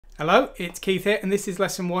Hello, it's Keith here, and this is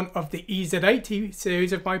lesson 1 of the Ez80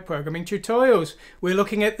 series of my programming tutorials. We're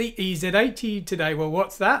looking at the Ez80 today. Well,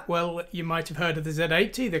 what's that? Well, you might have heard of the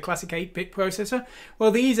Z80, the classic 8-bit processor.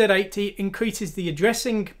 Well, the Ez80 increases the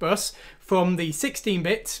addressing bus from the 16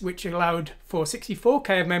 bits, which allowed for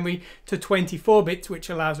 64K of memory, to 24 bits, which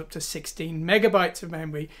allows up to 16 megabytes of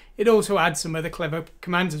memory. It also adds some other clever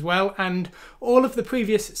commands as well, and all of the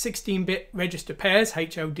previous 16-bit register pairs,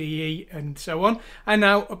 HODE and so on, are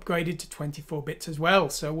now upgraded to 24 bits as well.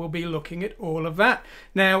 So we'll be looking at all of that.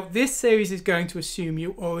 Now, this series is going to assume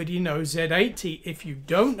you already know Z80. If you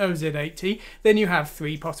don't know Z80, then you have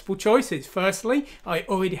 3 possible choices. Firstly, I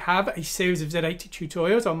already have a series of Z80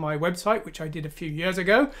 tutorials on my website, which I did a few years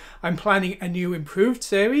ago. I'm planning a new improved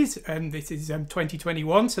series, and this is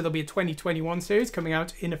 2021, so there'll be a 2021 series coming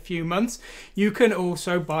out in a few months. You can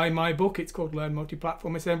also buy my book. It's called Learn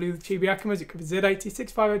Multi-Platform Assembly with Chibi Akamas. It covers Z80,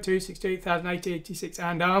 6502, 68000, 8086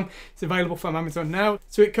 and ARM. It's available from Amazon now.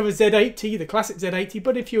 So it covers Z80, the classic Z80,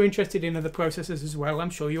 but if you're interested in other processors as well, I'm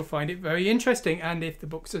sure you'll find it very interesting. And if the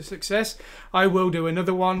book's a success, I will do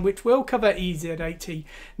another one which will cover Ez80.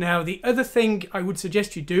 Now, the other thing I would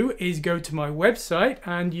suggest you do is go to my website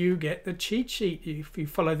and you get the cheat sheet. If you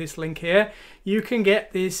follow this link here, you can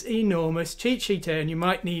get this enormous cheat sheet here, and you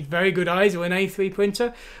might need very good eyes or an A3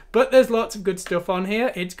 printer, but there's lots of good stuff on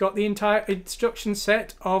here. It's got the entire instruction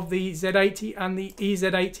set of the Z80 and the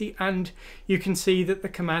Ez80, and you can see that the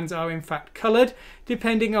commands are in fact coloured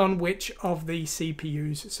depending on which of the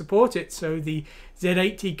CPUs support it. So the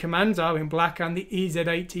Z80 commands are in black and the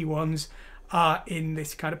Ez80 ones are in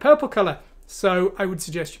this kind of purple colour. So I would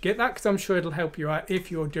suggest you get that, because I'm sure it'll help you out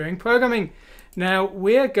if you're doing programming. Now,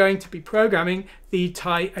 we're going to be programming the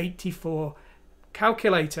TI-84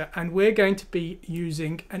 calculator, and we're going to be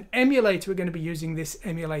using an emulator. We're going to be using this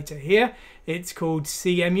emulator here. It's called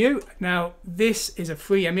CMU. Now, this is a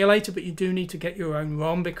free emulator, but you do need to get your own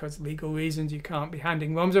ROM because legal reasons you can't be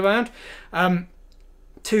handing ROMs around.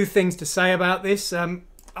 2 things to say about this.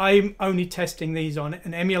 I'm only testing these on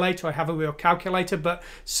an emulator. I have a real calculator, but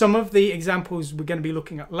some of the examples we're going to be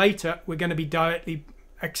looking at later, we're going to be directly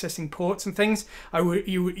accessing ports and things.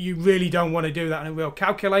 You really don't want to do that on a real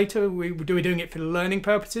calculator. We're doing it for learning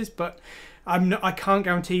purposes, but I can't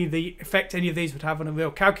guarantee the effect any of these would have on a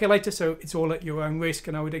real calculator, so it's all at your own risk,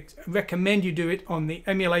 and I would recommend you do it on the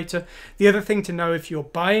emulator. The other thing to know, if you're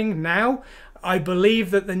buying now, I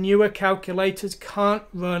believe that the newer calculators can't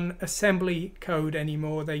run assembly code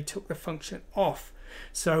anymore. They took the function off.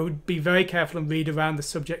 So be very careful and read around the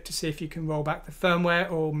subject to see if you can roll back the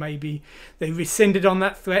firmware, or maybe they rescinded on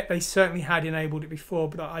that threat. They certainly had enabled it before,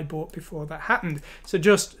 but I bought before that happened. So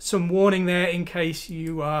just some warning there in case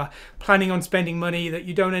you are planning on spending money, that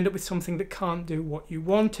you don't end up with something that can't do what you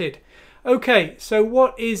wanted. Okay, so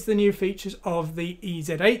what is the new features of the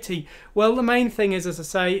Ez80? Well, the main thing is, as I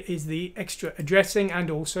say, is the extra addressing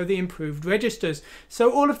and also the improved registers.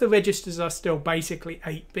 So all of the registers are still basically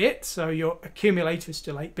 8-bit, so your accumulator is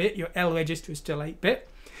still 8-bit, your L register is still 8-bit,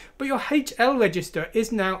 but your HL register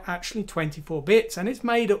is now actually 24 bits, and it's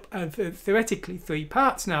made up of theoretically 3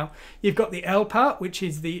 parts now. You've got the L part, which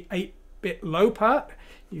is the 8-bit low part.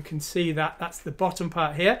 You can see that that's the bottom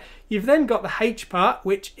part here. You've then got the H part,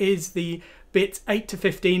 which is the bits 8 to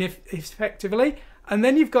 15 effectively. And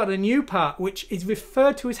then you've got a new part, which is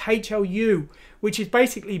referred to as HLU, which is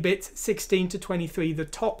basically bits 16 to 23, the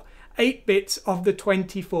top 8 bits of the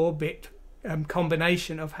 24-bit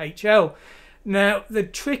combination of HL. Now, the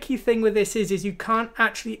tricky thing with this is you can't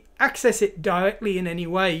actually access it directly in any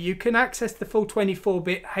way. You can access the full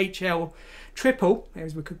 24-bit HL triple,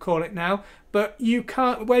 as we could call it now, but you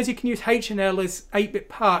can't, whereas you can use H and L as 8-bit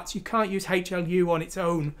parts, you can't use HLU on its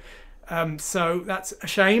own. So that's a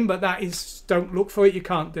shame, but that is, don't look for it, you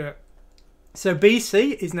can't do it. So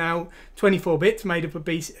BC is now 24 bits, made up of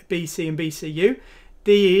BC and BCU.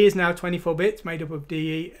 DE is now 24 bits, made up of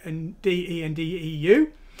DE and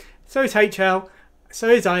DEU. So is HL, so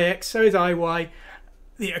is IX, so is IY.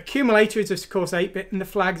 The accumulator is of course 8-bit, and the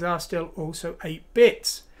flags are still also 8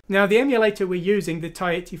 bits. Now, the emulator we're using, the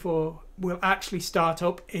TI-84, will actually start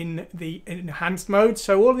up in the enhanced mode.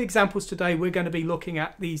 So all the examples today, we're going to be looking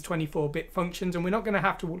at these 24-bit functions, and we're not going to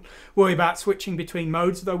have to worry about switching between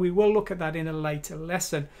modes, though we will look at that in a later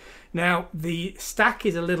lesson. Now, the stack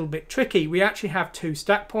is a little bit tricky. We actually have 2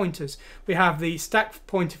 stack pointers. We have the stack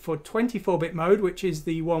pointer for 24-bit mode, which is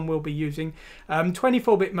the one we'll be using.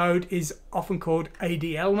 24-bit mode is often called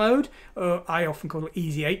ADL mode. I often call it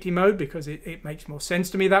Ez80 mode because it makes more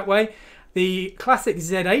sense to me that way. The classic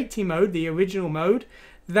Z80 mode, the original mode,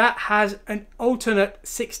 that has an alternate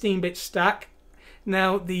 16-bit stack.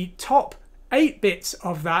 Now, the top 8 bits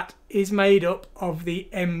of that is made up of the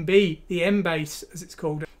MB, the M base as it's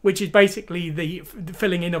called, which is basically the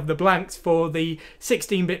filling in of the blanks for the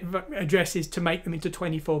 16-bit addresses to make them into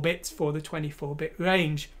 24 bits for the 24-bit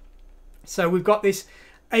range. So we've got this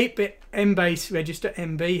 8-bit M base register,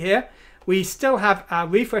 MB here. We still have our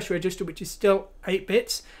refresh register, which is still 8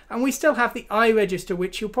 bits, and we still have the I register,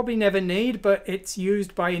 which you'll probably never need, but it's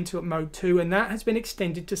used by Interrupt Mode 2, and that has been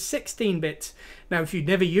extended to 16 bits. Now, if you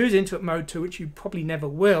never use Interrupt Mode 2, which you probably never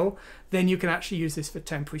will, then you can actually use this for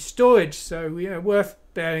temporary storage, so worth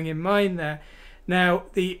bearing in mind there. Now,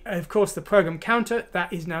 of course, the program counter,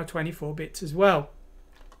 that is now 24 bits as well.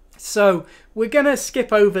 So we're going to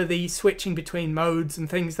skip over the switching between modes and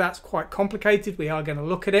things. That's quite complicated. We are going to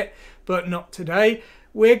look at it, but not today.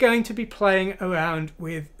 We're going to be playing around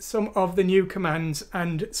with some of the new commands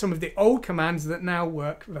and some of the old commands that now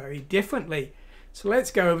work very differently. So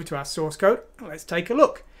let's go over to our source code and let's take a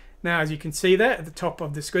look. Now, as you can see there at the top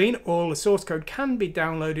of the screen, all the source code can be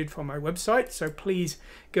downloaded from my website. So please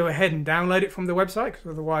go ahead and download it from the website,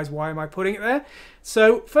 because otherwise why am I putting it there?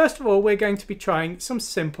 So first of all, we're going to be trying some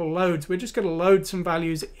simple loads. We're just going to load some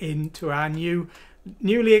values into our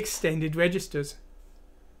newly extended registers.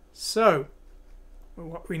 So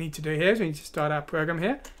what we need to do here is we need to start our program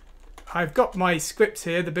here. I've got my scripts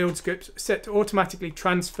here, the build scripts, set to automatically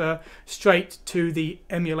transfer straight to the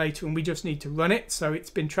emulator, and we just need to run it. So it's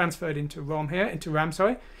been transferred into RAM,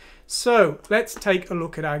 sorry. So let's take a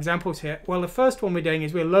look at our examples here. Well, the first one we're doing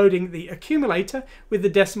is we're loading the accumulator with the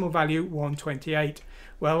decimal value 128.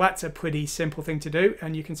 Well, that's a pretty simple thing to do,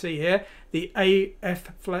 and you can see here the AF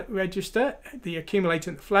register, the accumulator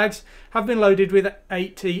and the flags have been loaded with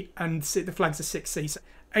 8T, and the flags are 6C.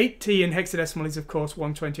 8T in hexadecimal is of course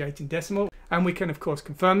 128 in decimal, and we can of course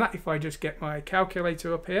confirm that if I just get my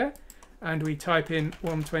calculator up here and we type in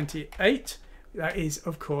 128. That is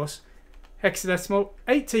of course hexadecimal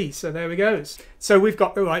 8T, so there we go. So we've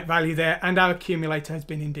got the right value there, and our accumulator has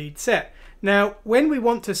been indeed set. Now when we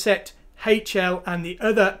want to set HL and the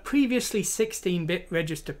other previously 16-bit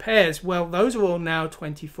register pairs, well, those are all now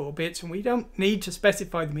 24 bits, and we don't need to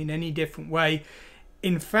specify them in any different way.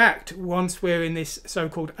 In fact, once we're in this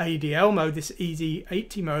so-called ADL mode, this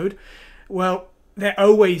Ez80 mode, well, they're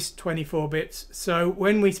always 24 bits. So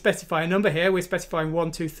when we specify a number here, we're specifying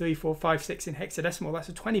 1, 2, 3, 4, 5, 6 in hexadecimal. That's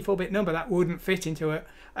a 24-bit number. That wouldn't fit into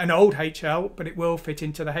an old HL, but it will fit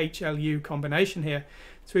into the HLU combination here.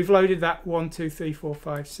 So we've loaded that 1, 2, 3, 4,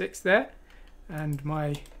 5, 6 there. And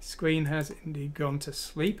my screen has indeed gone to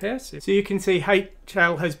sleep here. So you can see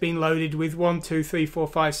HL has been loaded with 1, 2, 3, 4,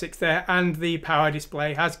 5, 6 there, and the power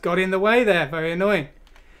display has got in the way there. Very annoying.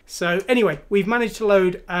 So anyway, we've managed to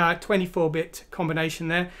load our 24-bit combination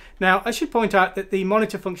there. Now, I should point out that the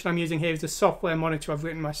monitor function I'm using here is a software monitor I've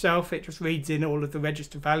written myself. It just reads in all of the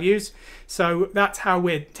register values. So that's how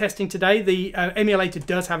we're testing today. The emulator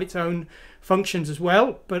does have its own functions as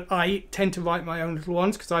well, but I tend to write my own little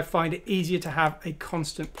ones because I find it easier to have a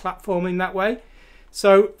constant platform in that way.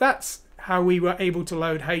 So that's how we were able to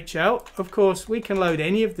load HL. Of course, we can load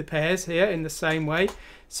any of the pairs here in the same way.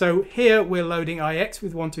 So here we're loading IX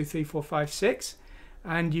with 1, 2, 3, 4, 5, 6,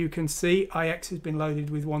 and you can see IX has been loaded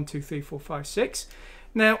with 1, 2, 3, 4, 5, 6.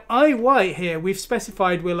 Now IY here, we've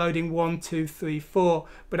specified we're loading 1, 2, 3, 4,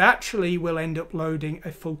 but actually we'll end up loading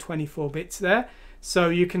a full 24 bits there. So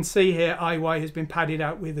you can see here IY has been padded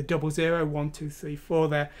out with a 00, 1, 2, 3, 4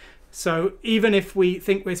 there. So even if we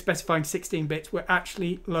think we're specifying 16 bits, we're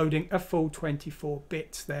actually loading a full 24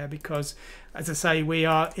 bits there, because, as I say, we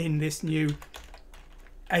are in this new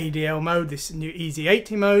ADL mode, this new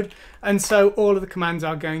Ez80 mode, and so all of the commands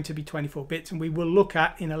are going to be 24 bits, and we will look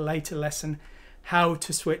at in a later lesson how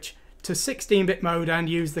to switch to 16-bit mode and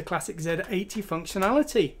use the classic Z80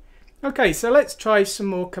 functionality. Okay, so let's try some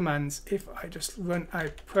more commands. If I just run a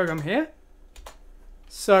program here.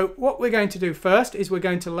 So what we're going to do first is we're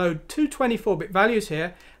going to load two 24-bit values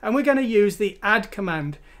here, and we're going to use the add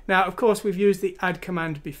command. Now, of course, we've used the add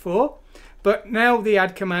command before, but now the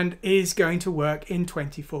add command is going to work in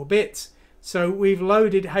 24 bits. So we've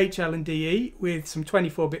loaded HL and DE with some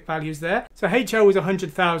 24-bit values there. So HL was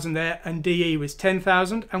 100,000 there, and DE was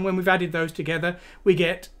 10,000, and when we've added those together, we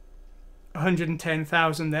get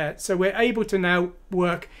 110,000 there. So we're able to now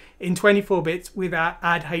work in 24 bits with our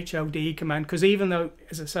add HLDE command, because even though,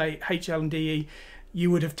 as I say, HL and DE you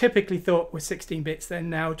would have typically thought were 16 bits, they're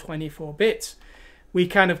now 24 bits. We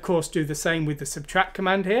can of course do the same with the subtract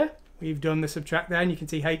command here. We've done the subtract there, and you can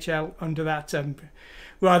see HL under that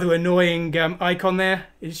rather annoying icon there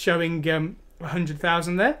is showing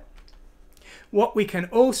 100,000 there. What we can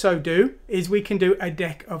also do is we can do a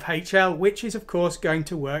deck of HL, which is of course going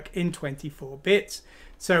to work in 24 bits.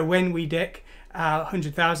 So when we deck our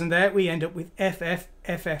 100,000 there, we end up with FF,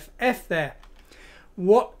 FFF there.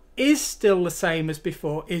 What is still the same as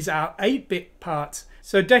before is our 8-bit parts.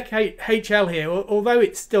 So deck HL here, although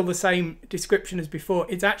it's still the same description as before,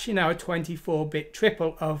 it's actually now a 24-bit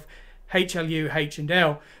triple of HLU, H and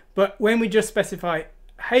L. But when we just specify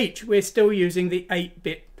H, we're still using the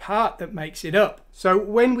 8-bit part that makes it up. So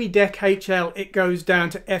when we deck HL, it goes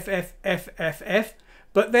down to FF, FFF.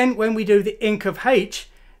 But then when we do the inc of H,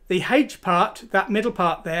 the H part, that middle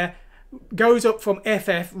part there, goes up from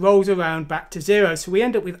FF, rolls around back to 0. So we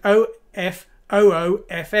end up with OF, OO,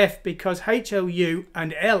 FF, because HLU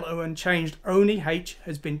and L are unchanged. Only H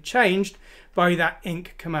has been changed by that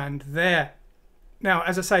inc command there. Now,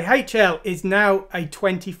 as I say, HL is now a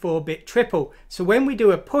 24-bit triple. So when we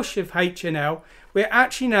do a push of H and L, we're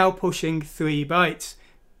actually now pushing 3 bytes.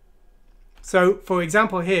 So, for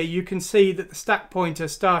example, here you can see that the stack pointer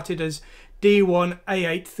started as D1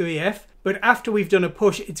 A8 3F, but after we've done a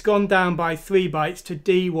push, it's gone down by 3 bytes to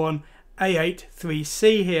D1 A8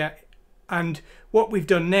 3C here. And what we've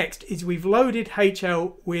done next is we've loaded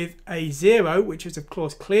HL with a 0, which has of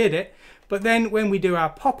course cleared it. But then when we do our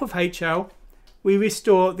pop of HL, we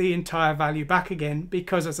restore the entire value back again,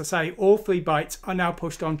 because, as I say, all 3 bytes are now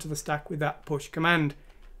pushed onto the stack with that push command.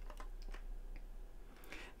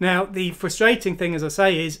 Now, the frustrating thing, as I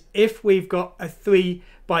say, is if we've got a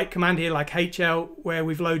 3-byte command here like HL, where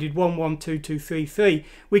we've loaded 112233,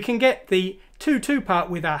 we can get the 22 part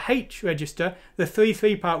with our H register, the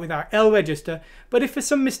 33 part with our L register. But if for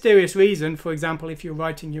some mysterious reason, for example, if you're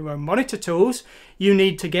writing your own monitor tools, you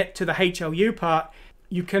need to get to the HLU part,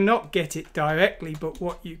 you cannot get it directly. But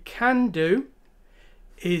what you can do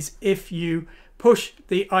is, if you push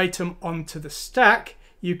the item onto the stack,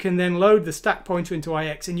 you can then load the stack pointer into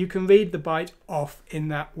IX and you can read the byte off in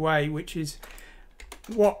that way, which is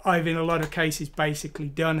what I've in a lot of cases basically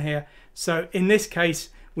done here. So in this case,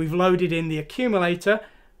 we've loaded in the accumulator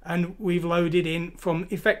and we've loaded in from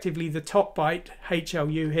effectively the top byte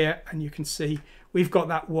HLU here, and you can see we've got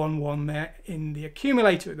that 1-1 there in the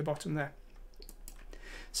accumulator at the bottom there.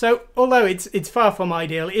 So although it's far from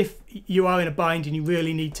ideal, if you are in a bind and you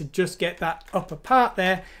really need to just get that upper part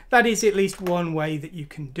there, that is at least one way that you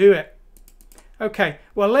can do it. Okay,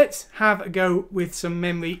 well, let's have a go with some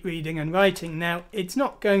memory reading and writing. Now, it's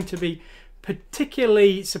not going to be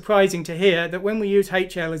particularly surprising to hear that when we use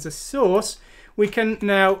HL as a source, we can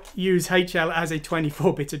now use HL as a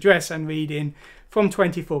 24-bit address and read in from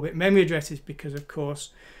 24-bit memory addresses, because of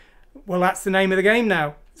course, well, that's the name of the game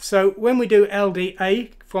now. So when we do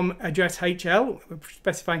LDA from address HL,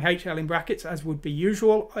 specifying HL in brackets as would be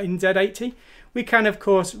usual in Z80, we can of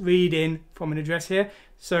course read in from an address here.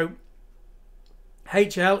 So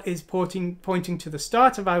HL is pointing to the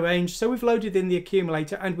start of our range, so we've loaded in the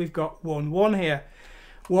accumulator and we've got 1-1 here.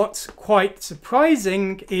 What's quite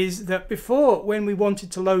surprising is that before, when we wanted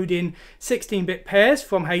to load in 16-bit pairs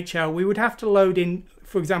from HL, we would have to load in,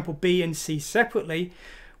 for example, B and C separately.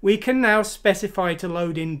 We can now specify to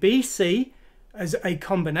load in BC as a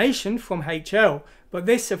combination from HL, but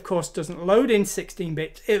this of course doesn't load in 16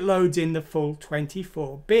 bits, it loads in the full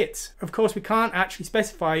 24 bits. Of course we can't actually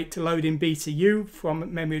specify to load in BCU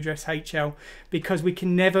from memory address HL because we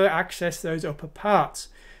can never access those upper parts.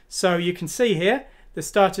 So you can see here the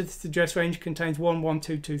start of this address range contains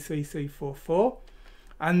 11223344,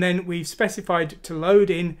 and then we've specified to load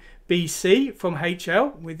in BC from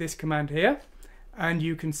HL with this command here. And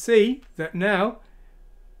you can see that now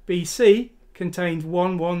BC contains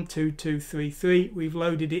 112233. We've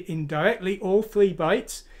loaded it in directly, all 3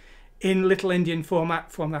 bytes in Little Endian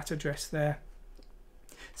format from that address there.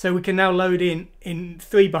 So we can now load in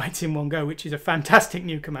 3 bytes in one go, which is a fantastic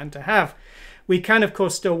new command to have. We can of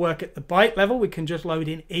course still work at the byte level. We can just load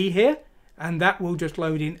in E here, and that will just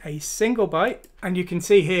load in a single byte. And you can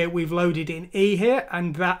see here we've loaded in E here,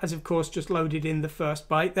 and that has of course just loaded in the first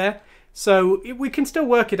byte there. So we can still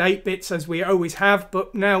work at 8 bits as we always have,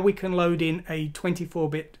 but now we can load in a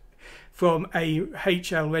 24-bit from a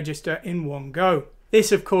HL register in one go.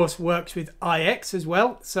 This of course works with IX as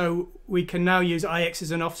well, so we can now use IX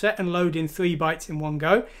as an offset and load in 3 bytes in one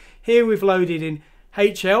go. Here we've loaded in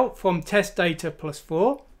HL from test data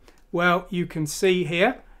 +4. Well, you can see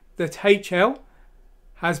here that HL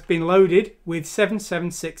has been loaded with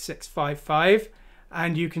 776655,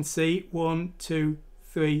 and you can see 1, 2,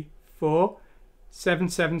 3, 4,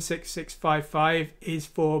 776655 is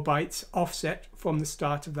 4 bytes offset from the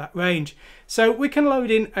start of that range. So we can load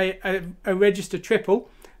in a register triple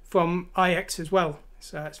from IX as well.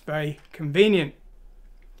 So that's very convenient.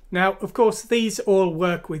 Now, of course, these all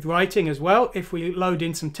work with writing as well. If we load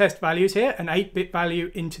in some test values here, an 8-bit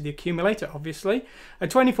value into the accumulator, obviously, a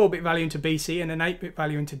 24-bit value into BC and an 8-bit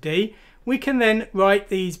value into D, we can then write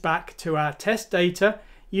these back to our test data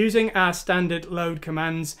using our standard load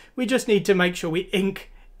commands. We just need to make sure we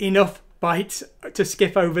ink enough bytes to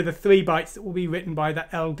skip over the 3 bytes that will be written by the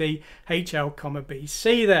LD, HL,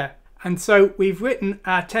 BC there. And so we've written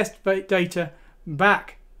our test data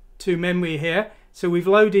back to memory here. So we've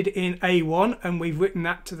loaded in A1 and we've written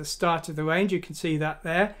that to the start of the range. You can see that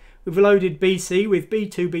there. We've loaded BC with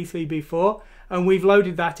B2, B3, B4, and we've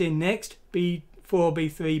loaded that in next, B4,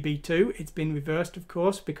 B3, B2. It's been reversed, of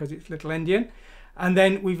course, because it's little endian. And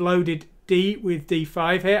then we've loaded D with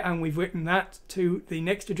D5 here, and we've written that to the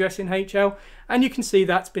next address in HL. And you can see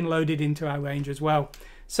that's been loaded into our range as well.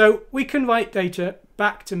 So we can write data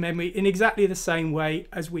back to memory in exactly the same way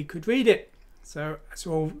as we could read it. So it's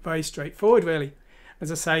all very straightforward, really.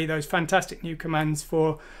 As I say, those fantastic new commands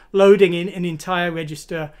for loading in an entire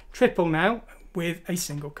register triple now with a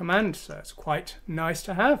single command. So it's quite nice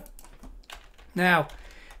to have. Now,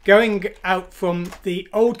 going out from the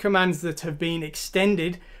old commands that have been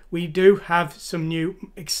extended, we do have some new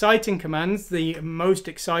exciting commands. The most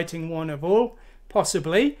exciting one of all,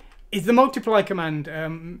 possibly, is the multiply command.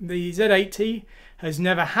 The Z80 has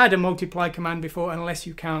never had a multiply command before unless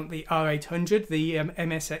you count the R800, the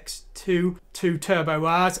MSX2 Turbo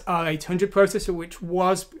R's R800 processor, which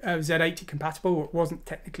was Z80 compatible. It wasn't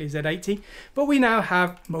technically Z80, but we now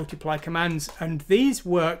have multiply commands, and these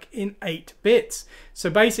work in 8 bits.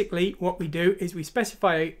 So basically what we do is we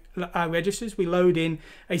specify our registers, we load in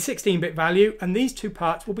a 16-bit value, and these two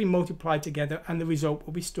parts will be multiplied together and the result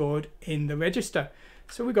will be stored in the register.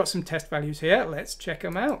 So we've got some test values here. Let's check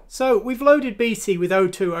them out. So we've loaded BC with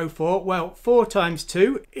 0204. Well, 4 times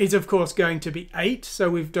 2 is of course going to be 8. So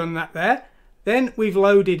we've done that there. Then we've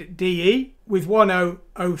loaded DE with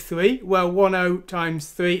 1003. Well, 10 times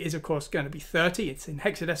 3 is of course going to be 30. It's in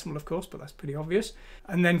hexadecimal, of course, but that's pretty obvious.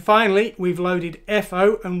 And then finally, we've loaded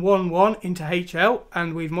FO and 11 into HL,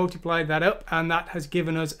 and we've multiplied that up, and that has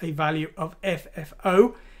given us a value of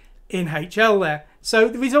FFO in HL there. So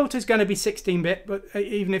the result is going to be 16-bit, but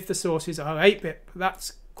even if the sources are 8-bit,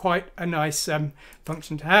 that's quite a nice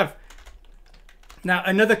function to have. Now,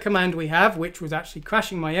 another command we have, which was actually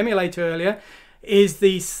crashing my emulator earlier, is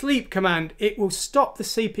the sleep command. It will stop the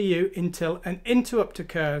CPU until an interrupt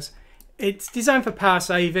occurs. It's designed for power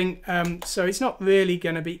saving, so it's not really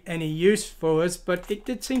going to be any use for us, but it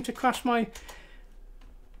did seem to crash my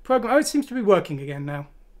program. Oh, it seems to be working again now.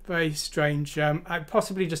 Very strange. It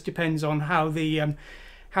possibly just depends on how the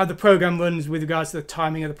program runs with regards to the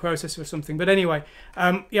timing of the processor or something. But anyway,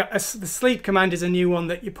 yeah, the sleep command is a new one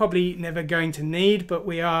that you're probably never going to need, but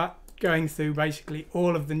we are going through basically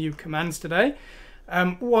all of the new commands today.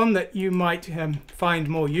 One that you might find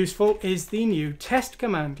more useful is the new test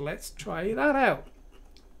command. Let's try that out.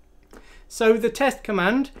 So the test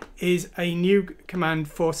command is a new command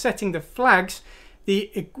for setting the flags,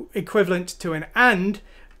 the equivalent to an AND,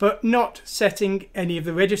 but not setting any of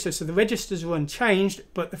the registers. So the registers are unchanged,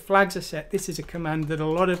 but the flags are set. This is a command that a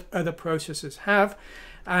lot of other processors have,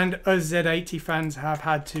 and us Z80 fans have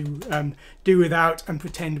had to do without and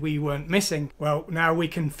pretend we weren't missing. Well, now we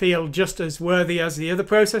can feel just as worthy as the other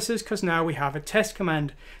processors, because now we have a test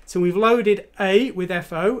command. So we've loaded A with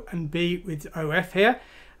FO and B with OF here,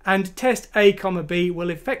 and test A, B will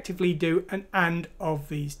effectively do an AND of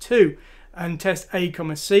these two, and test A,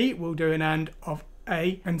 C will do an AND of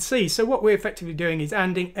A and C. So what we're effectively doing is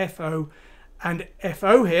ANDing FO and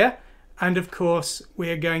FO here, and of course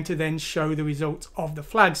we're going to then show the results of the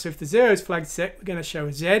flag. So if the 0 flag is set, we're going to show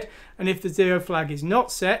a Z, and if the 0 flag is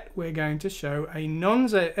not set, we're going to show a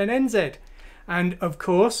non-Z, an NZ. And of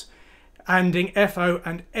course, ANDing FO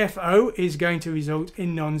and FO is going to result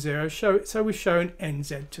in non-zero. So we've shown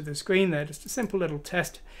NZ to the screen there. Just a simple little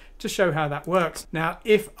test to show how that works. Now,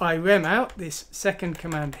 if I rem out this second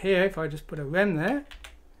command here, if I just put a rem there,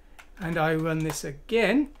 and I run this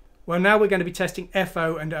again, well, now we're going to be testing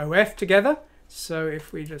FO and OF together. So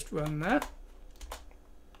if we just run that,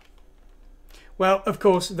 well, of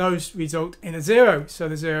course, those result in a 0. So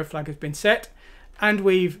the 0 flag has been set, and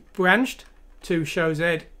we've branched to show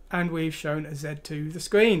Z, and we've shown a Z to the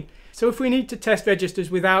screen. So if we need to test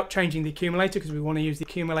registers without changing the accumulator, because we want to use the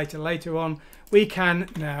accumulator later on, we can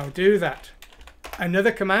now do that.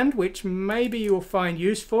 Another command which maybe you'll find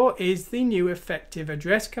useful is the new effective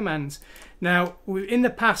address commands. Now, in the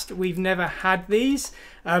past we've never had these.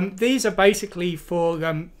 These are basically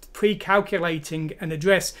for pre-calculating an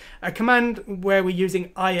address, a command where we're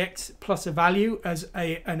using IX plus a value as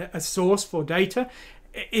a source for data.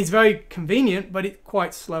 is very convenient, but it's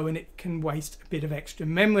quite slow and it can waste a bit of extra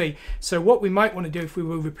memory. So what we might want to do if we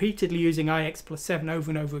were repeatedly using ix+7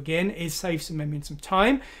 over and over again is save some memory and some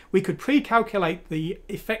time. We could pre-calculate the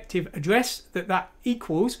effective address that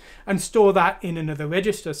equals and store that in another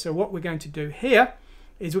register. So what we're going to do here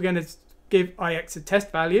is we're going to give ix a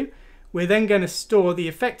test value. We're then going to store the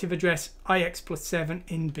effective address ix+7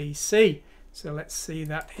 in BC. So let's see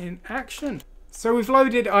that in action. So we've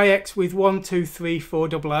loaded ix with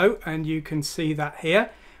 123400 and you can see that here.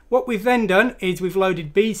 What we've then done is we've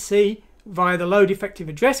loaded BC via the load effective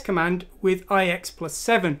address command with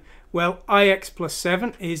ix+7. Well,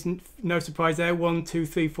 ix+7 is, no surprise there,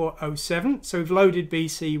 123407. So we've loaded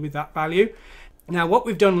BC with that value. Now what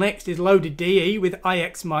we've done next is loaded DE with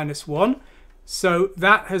ix-1. So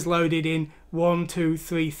that has loaded in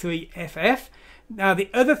 1233FF. Now the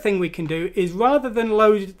other thing we can do is, rather than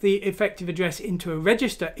load the effective address into a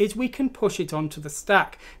register, is we can push it onto the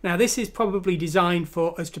stack. Now this is probably designed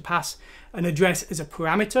for us to pass an address as a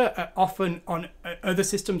parameter. Often on other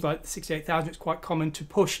systems like the 68000 it's quite common to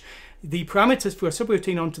push the parameters for a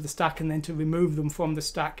subroutine onto the stack and then to remove them from the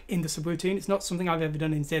stack in the subroutine. It's not something I've ever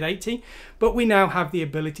done in Z80, but we now have the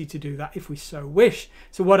ability to do that if we so wish.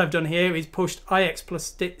 So what I've done here is pushed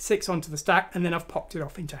ix+6 onto the stack and then I've popped it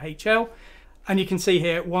off into HL. And you can see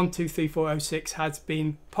here 123406 has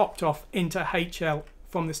been popped off into HL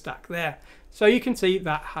from the stack there. So you can see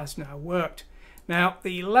that has now worked. Now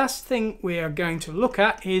the last thing we are going to look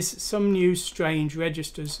at is some new strange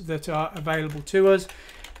registers that are available to us.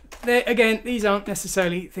 Again, these aren't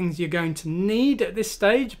necessarily things you're going to need at this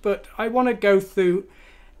stage, but I want to go through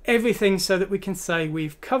everything so that we can say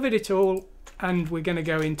we've covered it all, and we're going to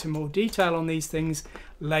go into more detail on these things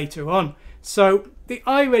later on. So the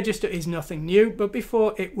I register is nothing new, but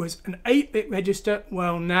before it was an 8-bit register.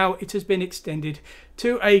 Well, now it has been extended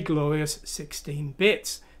to a glorious 16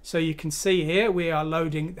 bits. So you can see here we are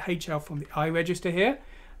loading the HL from the I register here,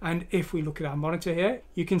 and if we look at our monitor here,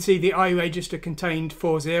 you can see the I register contained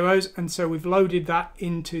 4 zeros, and so we've loaded that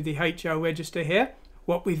into the HL register here.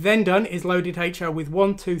 What we've then done is loaded HL with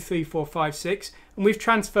 123456, and we've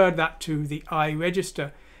transferred that to the I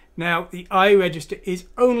register. Now the I register is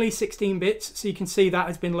only 16 bits, so you can see that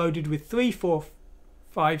has been loaded with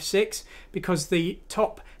 3456 because the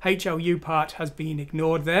top HLU part has been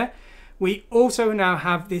ignored there. We also now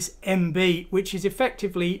have this MB, which is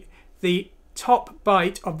effectively the top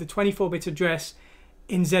byte of the 24-bit address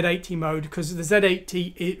in Z80 mode, because the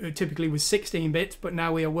Z80 typically was 16 bits, but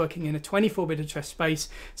now we are working in a 24-bit address space,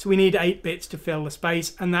 so we need 8 bits to fill the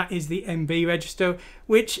space, and that is the MB register,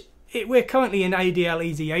 which we're currently in ADL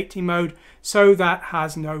EZ80 mode, so that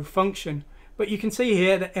has no function. But you can see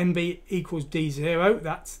here that MB equals D0,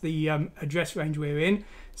 that's the address range we're in,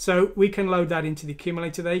 so we can load that into the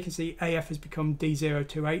accumulator there. You can see AF has become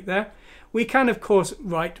D028 there. We can of course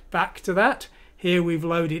write back to that. Here we've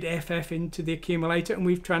loaded FF into the accumulator and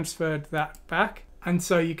we've transferred that back, and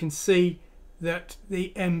so you can see that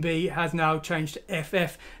the MB has now changed to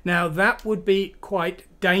FF. Now that would be quite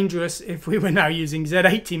dangerous if we were now using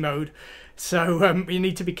Z80 mode, so you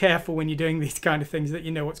need to be careful when you're doing these kind of things, that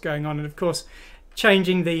you know what's going on. And of course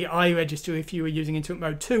changing the I register if you were using interrupt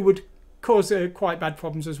mode 2 would cause quite bad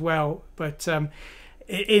problems as well, but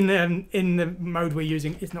in the mode we're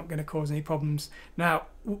using, it's not going to cause any problems. Now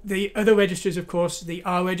the other registers, of course, the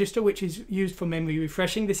R register, which is used for memory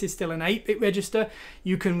refreshing. This is still an 8-bit register.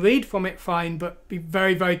 You can read from it fine, but be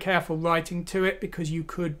very, very careful writing to it, because you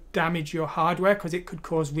could damage your hardware, because it could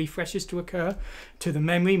cause refreshes to occur to the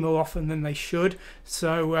memory more often than they should.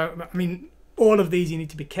 So I mean, all of these you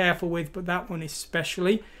need to be careful with, but that one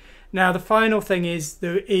especially. Now the final thing is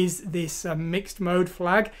there is this mixed mode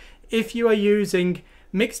flag. If you are using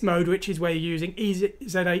mixed mode, which is where you're using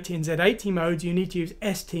Z80 and Z80 modes, you need to use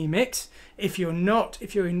ST-Mix. If you're not,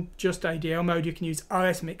 if you're in just ADL mode, you can use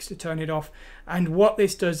RS-Mix to turn it off. And what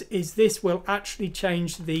this does is this will actually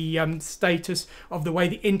change the status of the way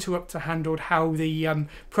the interrupts are handled, how the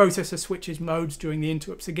processor switches modes during the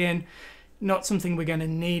interrupts. Again, not something we're going to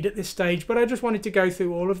need at this stage, but I just wanted to go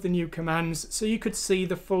through all of the new commands so you could see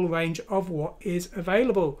the full range of what is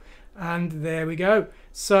available. And there we go.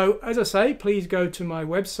 So as I say, please go to my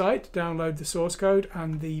website, download the source code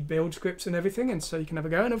and the build scripts and everything, and so you can have a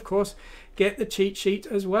go, and of course get the cheat sheet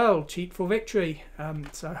as well, Cheat for Victory.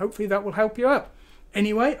 So hopefully that will help you out.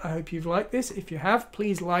 Anyway, I hope you've liked this. If you have,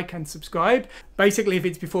 please like and subscribe. Basically, if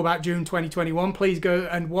it's before about June 2021, please go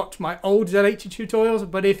and watch my old Z80 tutorials.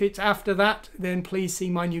 But if it's after that, then please see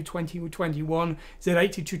my new 2021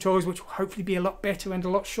 Z80 tutorials, which will hopefully be a lot better and a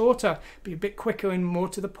lot shorter, be a bit quicker and more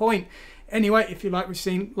to the point. Anyway, if you like what you've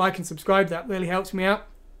seen, like and subscribe. That really helps me out.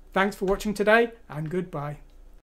 Thanks for watching today, and goodbye.